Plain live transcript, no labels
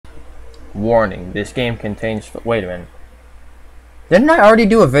Warning, this game contains... Wait a minute. Didn't I already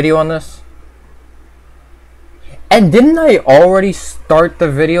do a video on this? And didn't I already start the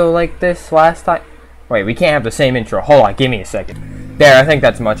video like this last time? Wait, we can't have the same intro. Hold on, give me a second. There, I think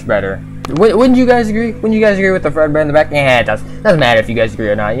that's much better. Wouldn't you guys agree? Wouldn't you guys agree with the FREDBEAR in the back? Yeah, it doesn't matter if you guys agree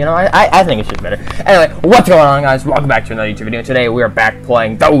or not. You know, I think it's just better. Anyway, what's going on, guys? Welcome back to another YouTube video. Today, we are back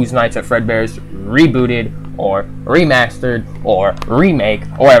playing those Nights at Fredbear's rebooted, or remastered, or remake,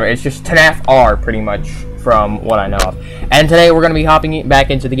 or whatever. It's just T.N.A.F R, pretty much, from what I know of. And today, we're going to be hopping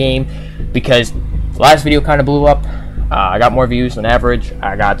back into the game, because the last video kind of blew up. I got more views than average.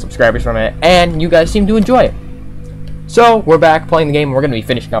 I got subscribers from it, and you guys seem to enjoy it. So, we're back playing the game. We're going to be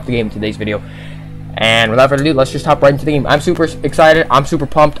finishing off the game in today's video. And without further ado, let's just hop right into the game. I'm super excited. I'm super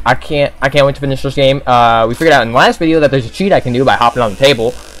pumped. I can't wait to finish this game. We figured out in the last video that there's a cheat I can do by hopping on the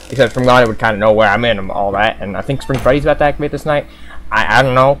table. Except from God, it would kind of know where I'm in and all that. And I think Spring Freddy's about to activate this night. I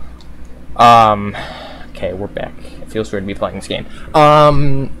don't know. Okay, we're back. It feels weird to be playing this game.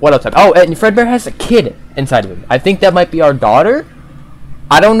 What else? Oh, and FREDBEAR has a kid inside of him. I think that might be our daughter.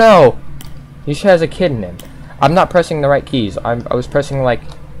 I don't know. He has a kid in him. I'm not pressing the right keys. I was pressing, like,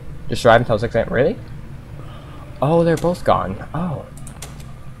 just drive until 6 a.m. Really? Oh, they're both gone. Oh.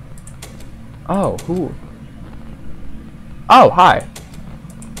 Oh, who? Oh, hi.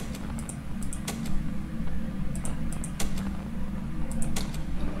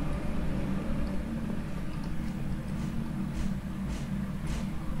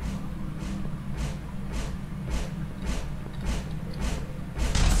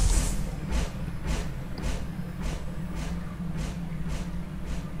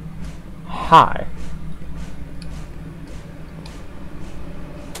 Hi.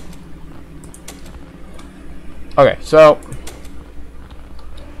 Okay, so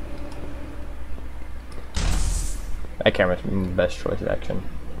that camera's the best choice of action.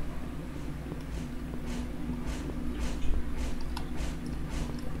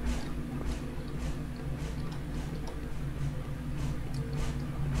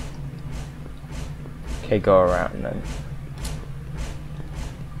 Okay, go around then.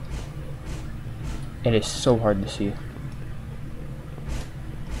 It is so hard to see.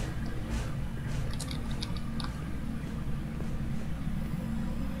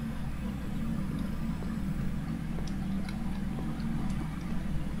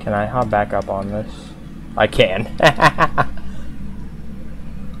 Can I hop back up on this? I can.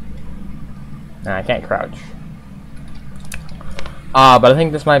 Nah, I can't crouch. But I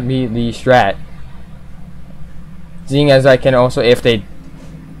think this might be the strat. Seeing as I can also, if they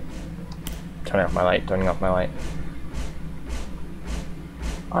turning off my light.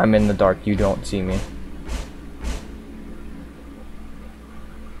 I'm in the dark, you don't see me.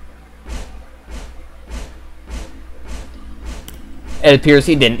 It appears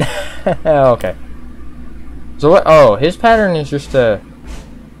he didn't. Okay. So what? Oh, his pattern is just to...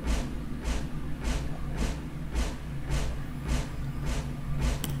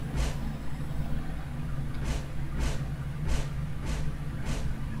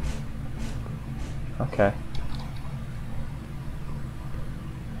 Okay.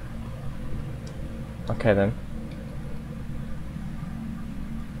 Okay then.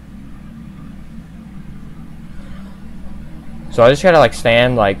 So I just gotta like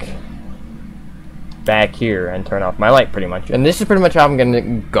stand like back here and turn off my light pretty much. And this is pretty much how I'm gonna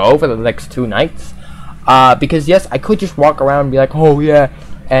go for the next 2 nights. Because yes, I could just walk around and be like, oh yeah,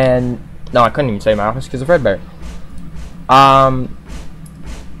 and no, I couldn't even say my office because of FREDBEAR.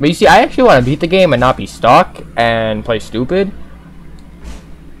 But you see, I actually want to beat the game and not be stuck and play stupid.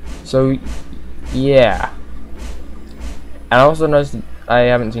 So, yeah. And I also noticed I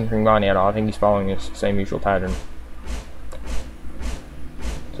haven't seen King Bonnie at all. I think he's following his same usual pattern.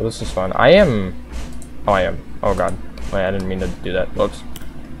 So this is fun. I am. Oh god. Wait, I didn't mean to do that. Whoops.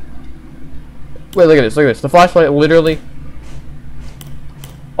 Wait, look at this. Look at this. The flashlight literally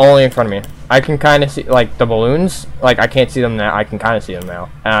only in front of me. I can kind of see, like, the balloons. Like, I can't see them now. I can kind of see them now.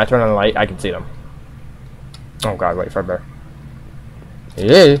 And I turn on the light, I can see them. Oh god, wait, FREDBEAR.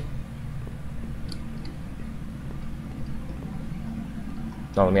 Yeah.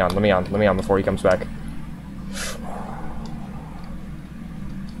 No, let me on before he comes back.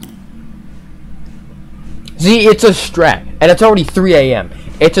 See, it's a strat. And it's already 3 a.m.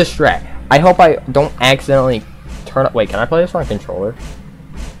 It's a strat. I hope I don't accidentally turn up. Wait, can I play this on a controller?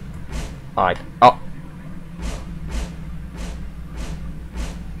 Oh.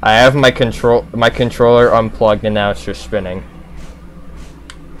 I have my controller unplugged and now it's just spinning.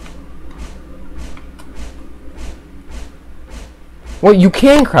 Well, you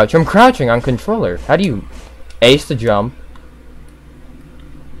can crouch. I'm crouching on controller. How do you ace the jump?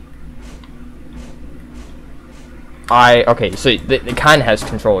 Okay, so it kind of has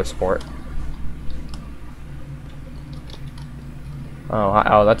controller support.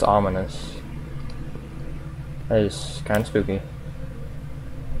 Oh, that's ominous. That is kind of spooky.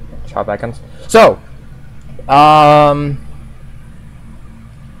 Chop back on. So,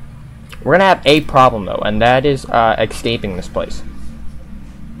 we're gonna have a problem though, and that is escaping this place.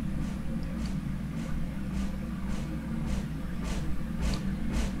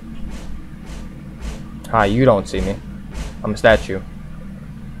 Hi, you don't see me. I'm a statue.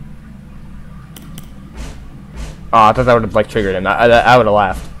 Oh, I thought that would have like triggered him. I would have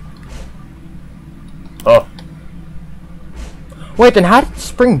laughed. Oh. Wait, then how did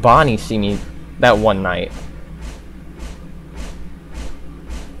Spring Bonnie see me that one night?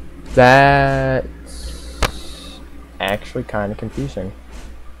 That's actually kind of confusing.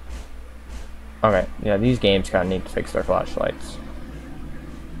 Okay, yeah, these games kind of need to fix their flashlights.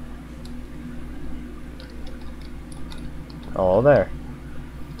 Oh, there.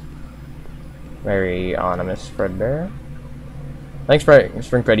 Very ominous FREDBEAR. I think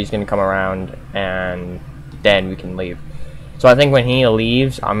Spring Freddy's gonna come around, and then we can leave. So I think when he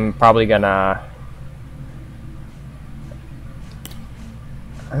leaves, I'm probably gonna...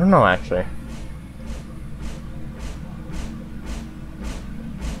 I don't know, actually.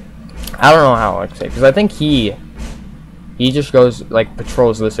 I don't know how I'd say, because I think he just goes, like,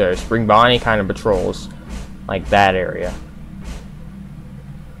 patrols this area. Spring Bonnie kind of patrols, like, that area.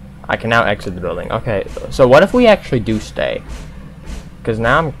 I can now exit the building. Okay, so what if we actually do stay? Because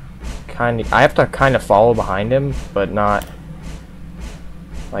now I'm I have to kind of follow behind him, but not,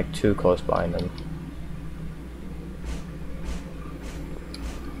 like, too close behind him.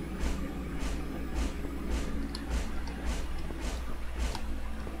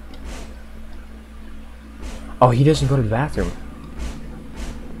 Oh, he doesn't go to the bathroom.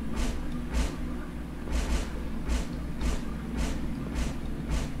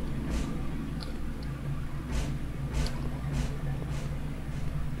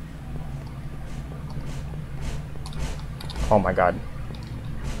 Oh my god.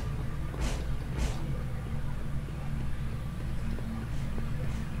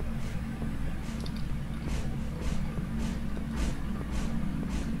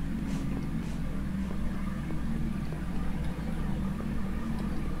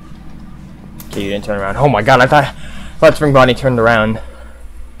 Okay, you didn't turn around. Oh my god, I thought Spring Bonnie turned around.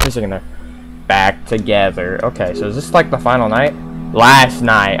 Just sitting there. Back together. Okay, so is this like the final night? Last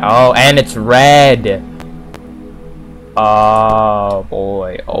night. Oh, and it's red. Oh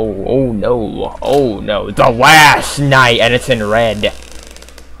boy. Oh no. Oh no. The last night, and it's in red.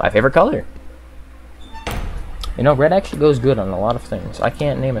 My favorite color. You know, red actually goes good on a lot of things. I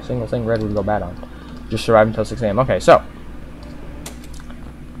can't name a single thing red would go bad on. Just survive until 6 AM. Okay, so.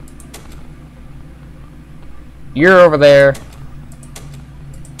 You're over there.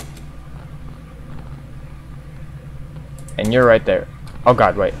 And you're right there. Oh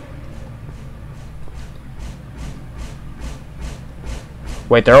god, wait.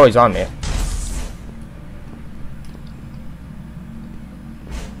 Wait, they're always on me.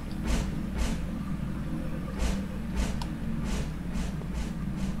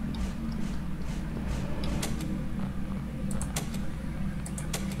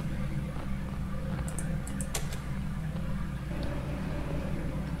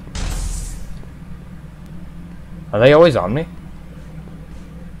 Are they always on me?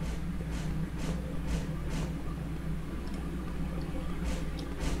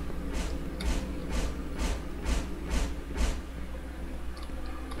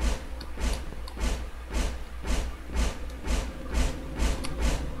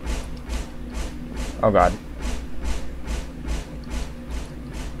 Oh god.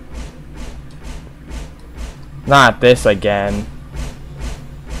 Not this again.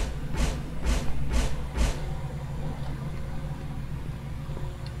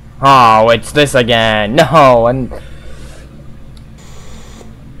 Oh, it's this again. No, and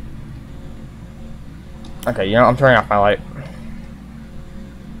okay, you know, I'm turning off my light.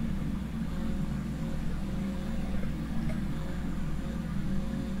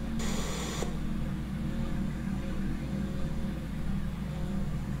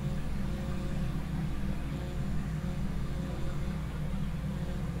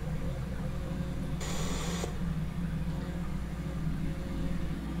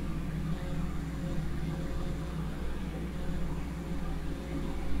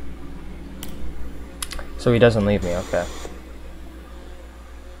 So he doesn't leave me, okay.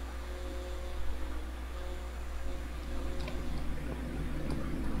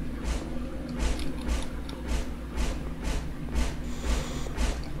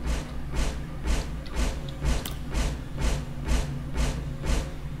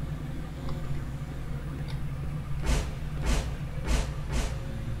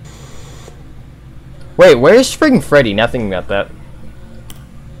 Wait, where's Spring Freddy? Nothing about that.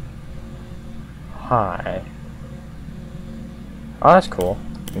 Hi. Oh, that's cool.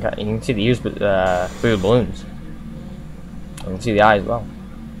 You can see the ears through the balloons. You can see the eye as well.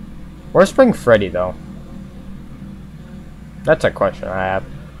 Where's Spring Freddy, though? That's a question I have.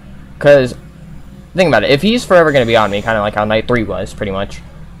 Because, think about it. If he's forever going to be on me, kind of like how Night 3 was, pretty much,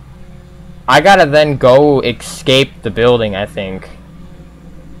 I gotta then go escape the building, I think,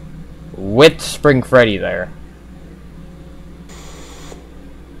 with Spring Freddy there.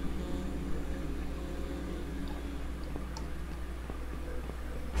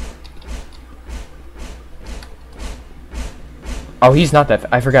 Oh, he's not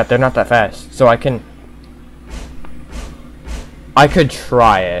that. I forgot they're not that fast. So I could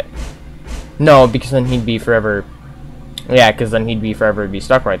try it. No, because then he'd be forever. Yeah, because then he'd be forever be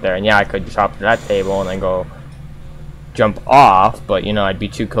stuck right there. And yeah, I could just hop to that table and then go jump off. But you know, I'd be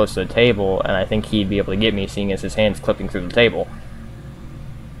too close to the table, and I think he'd be able to get me, seeing as his hand's clipping through the table.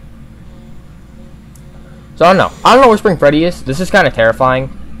 So I don't know. I don't know where Spring Freddy is. This is kind of terrifying.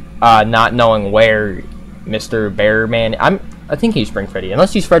 Not knowing where Mr. Bearman. I think he's Spring Freddy,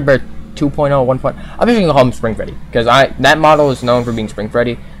 unless he's Fredbear 2.0, 1.0. I'm just gonna call him Spring Freddy because that model is known for being Spring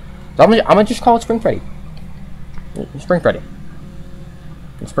Freddy. So I'm gonna just call it Spring Freddy. Spring Freddy.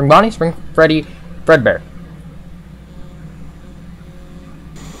 Spring Bonnie, Spring Freddy, Fredbear.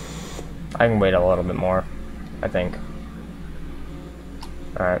 I can wait a little bit more, I think.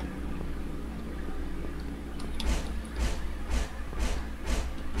 All right.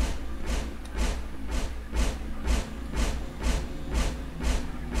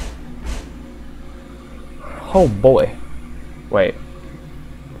 Oh boy. Wait.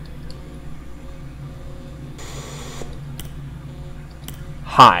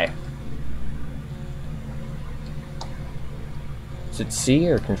 Hi. Is it C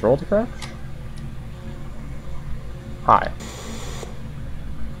or control to crouch? Hi.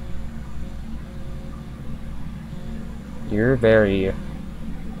 You're very...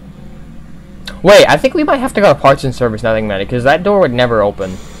 Wait, I think we might have to go to parts and service, nothing matter, because that door would never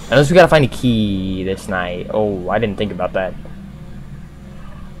open. Unless we gotta find a key this night. Oh, I didn't think about that.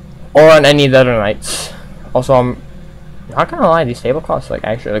 Or on any of the other nights. Also, I'm not gonna lie, these tablecloths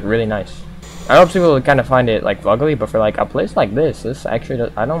actually look really nice. I know people would kind of find it ugly, but for a place like this actually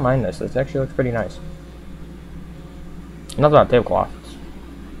I don't mind this. This actually looks pretty nice. Nothing about tablecloths.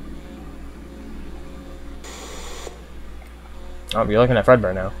 Oh, you're looking at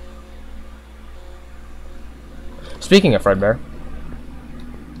Fredbear now. Speaking of Fredbear.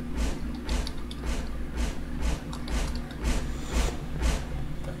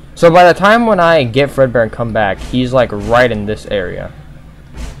 So by the time when I get Fredbear and come back, he's right in this area.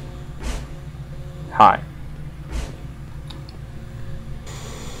 Hi.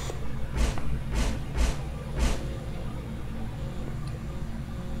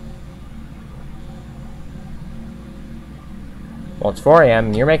 Well, it's 4 AM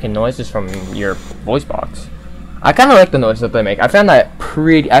and you're making noises from your voice box. I kind of like the noise that they make. I find that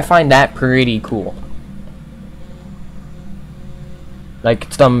pretty cool. Like,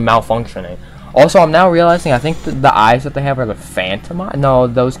 it's them malfunctioning. Also, I'm now realizing I think the eyes that they have are the phantom eyes. No,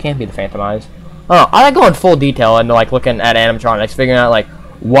 those can't be the phantom eyes. I don't know. I like going full detail into looking at animatronics, figuring out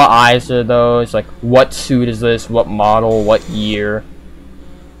what eyes are those, what suit is this, what model, what year.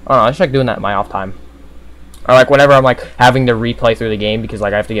 I don't know. I just like doing that in my off time. Or whenever I'm having to replay through the game because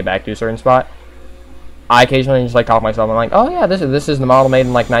I have to get back to a certain spot. I occasionally just talk to myself. I'm like, oh yeah, this is the model made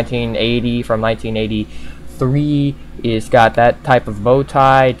in 1980 from 1983. It's got that type of bow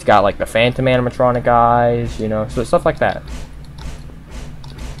tie. It's got the phantom animatronic eyes, you know, so stuff like that.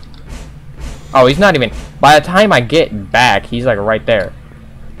 Oh, he's not even. By the time I get back, he's right there.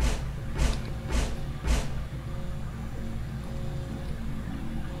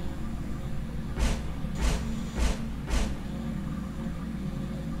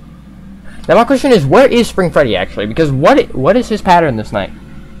 Now my question is, where is Spring Freddy actually? Because what is his pattern this night?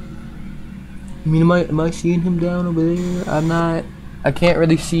 I mean, am I seeing him down over there? I'm not. I can't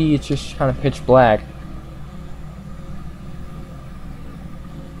really see. It's just kind of pitch black.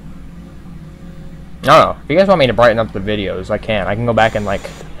 I don't know. If you guys want me to brighten up the videos, I can. I can go back and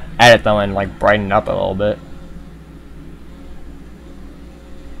edit them and brighten up a little bit.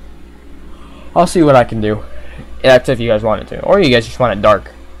 I'll see what I can do. That's if you guys want it to, or you guys just want it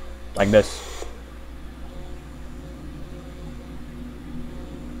dark, like this.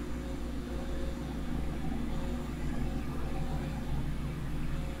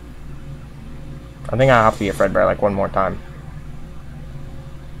 I think I'll have to get Fredbear one more time.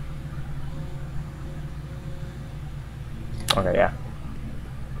 Okay, yeah.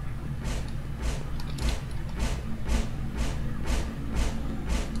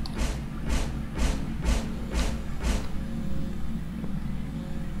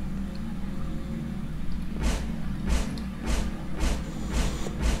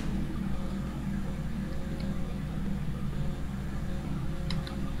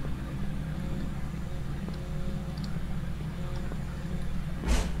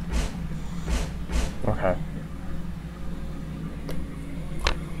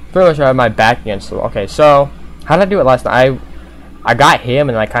 Pretty much I have my back against the wall. Okay, so how did I do it last night? I got him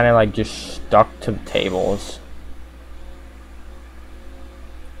and I kind of like just stuck to the tables.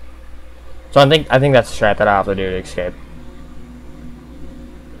 So I think that's the strat that I have to do to escape.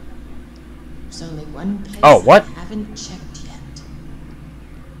 There's only one place what? I haven't checked yet.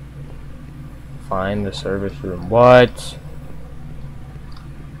 Find the service room. What?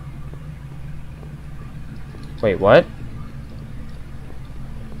 Wait, what?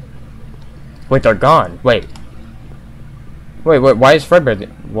 Wait, they're gone. Wait, why is Fredbear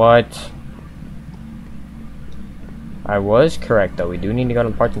what? I was correct though. We do need to go to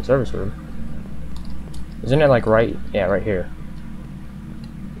the parts and service room. Isn't it like right? Yeah, right here.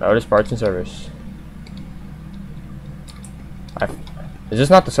 Notice parts and service. Is this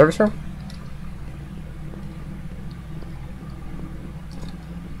not the service room?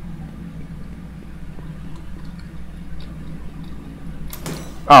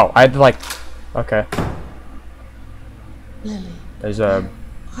 Oh, I had to like. Okay. Lily, There's a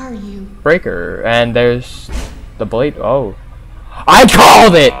are you? breaker, and there's the blade. Oh, I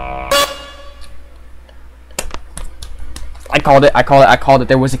called it. I called it.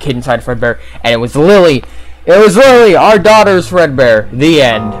 There was a kid inside Fredbear, and it was Lily. It was Lily, our daughter's Fredbear. The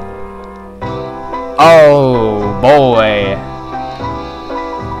end. Oh boy.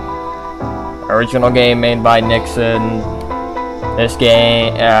 Original game made by Nixon. This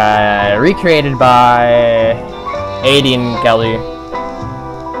game recreated by Aiden Kelly.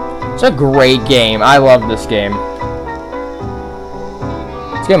 It's a great game. I love this game.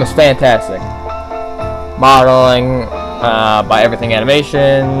 This game is fantastic. Modeling by Everything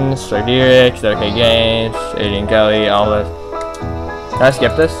Animations, FREDBEAR, Dedicated Games, Aiden Kelly, all this. Can I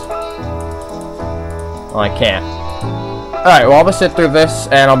skip this? Oh, I can't. Alright, well, I'll just sit through this,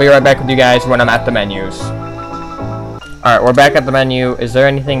 and I'll be right back with you guys when I'm at the menus. Alright, we're back at the menu. Is there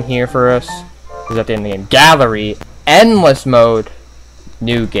anything here for us? Is at the end of the game? Gallery, endless mode,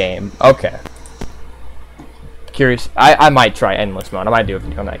 new game. Okay. Curious. I might try endless mode. I might do a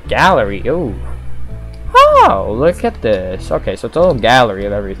video on that. Gallery. Ooh. Oh, look at this. Okay, so it's a little gallery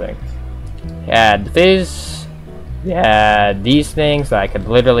of everything. Yeah, this. Yeah, these things that I could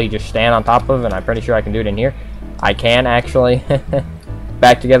literally just stand on top of, and I'm pretty sure I can do it in here. I can actually.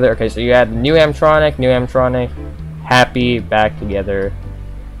 Back together. Okay, so you had new animatronic, Happy, back together,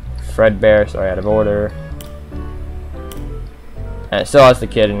 Fredbear, sorry, out of order. And it still has the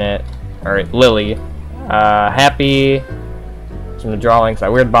kid in it. Alright, Lily. Happy, some of the drawings,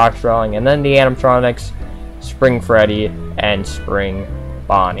 that weird box drawing, and then the animatronics, Spring Freddy and Spring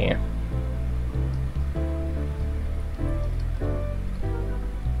Bonnie.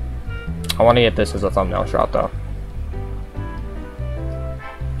 I want to get this as a thumbnail shot though.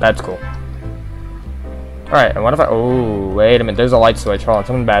 That's cool. Alright, and what if I... Oh, wait a minute. There's a light switch. Hold on.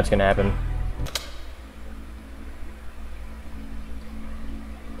 Something bad's gonna happen.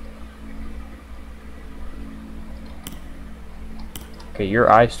 Okay, your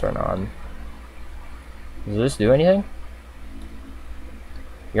eyes turn on. Does this do anything?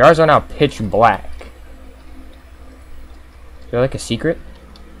 Your eyes are now pitch black. Is there like a secret?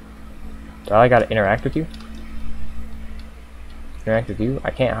 Do I gotta interact with you? Interact with you?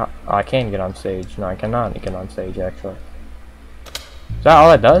 I can't. Oh, I can get on stage. No, I cannot get on stage actually. Is that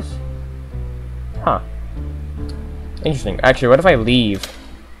all it does? Huh. Interesting. Actually, what if I leave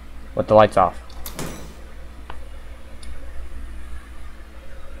with the lights off?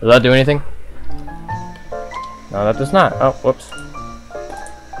 Does that do anything? No, that does not. Oh, whoops.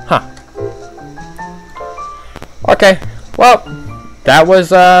 Huh. Okay. Well, that was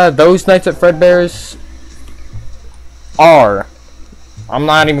those nights at Fredbear's are. I'm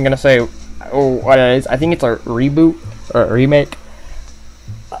not even gonna say what it is. I think it's a reboot or a remake.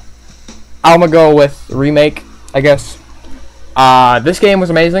 I'm gonna go with remake, I guess. This game was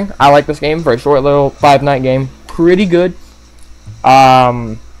amazing. I like this game for a short little 5-night game. Pretty good.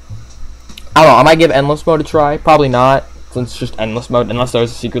 I don't know. I might give endless mode a try. Probably not, since it's just endless mode. Unless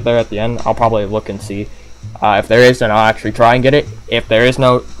there's a secret there at the end, I'll probably look and see. If there is, then I'll actually try and get it. If there is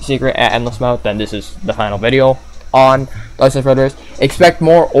no secret at endless mode, then this is the final video on Let's Say FREDBEAR. Expect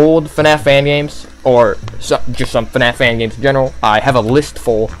more old FNAF fan games, or just some FNAF fan games in general. I have a list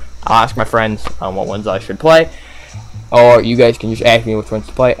full. I'll ask my friends on what ones I should play, or you guys can just ask me which ones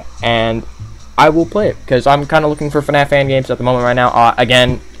to play, and I will play it, because I'm kind of looking for FNAF fan games at the moment right now.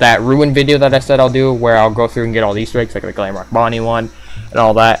 Again, that Ruin video that I said I'll do, where I'll go through and get all the Easter eggs, like the Glamrock Bonnie one, and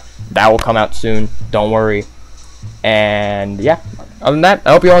all that, that will come out soon, don't worry. And yeah, other than that,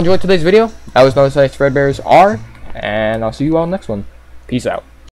 I hope you all enjoyed today's video. That was Let's Say FREDBEAR, and I'll see you all next one. Peace out.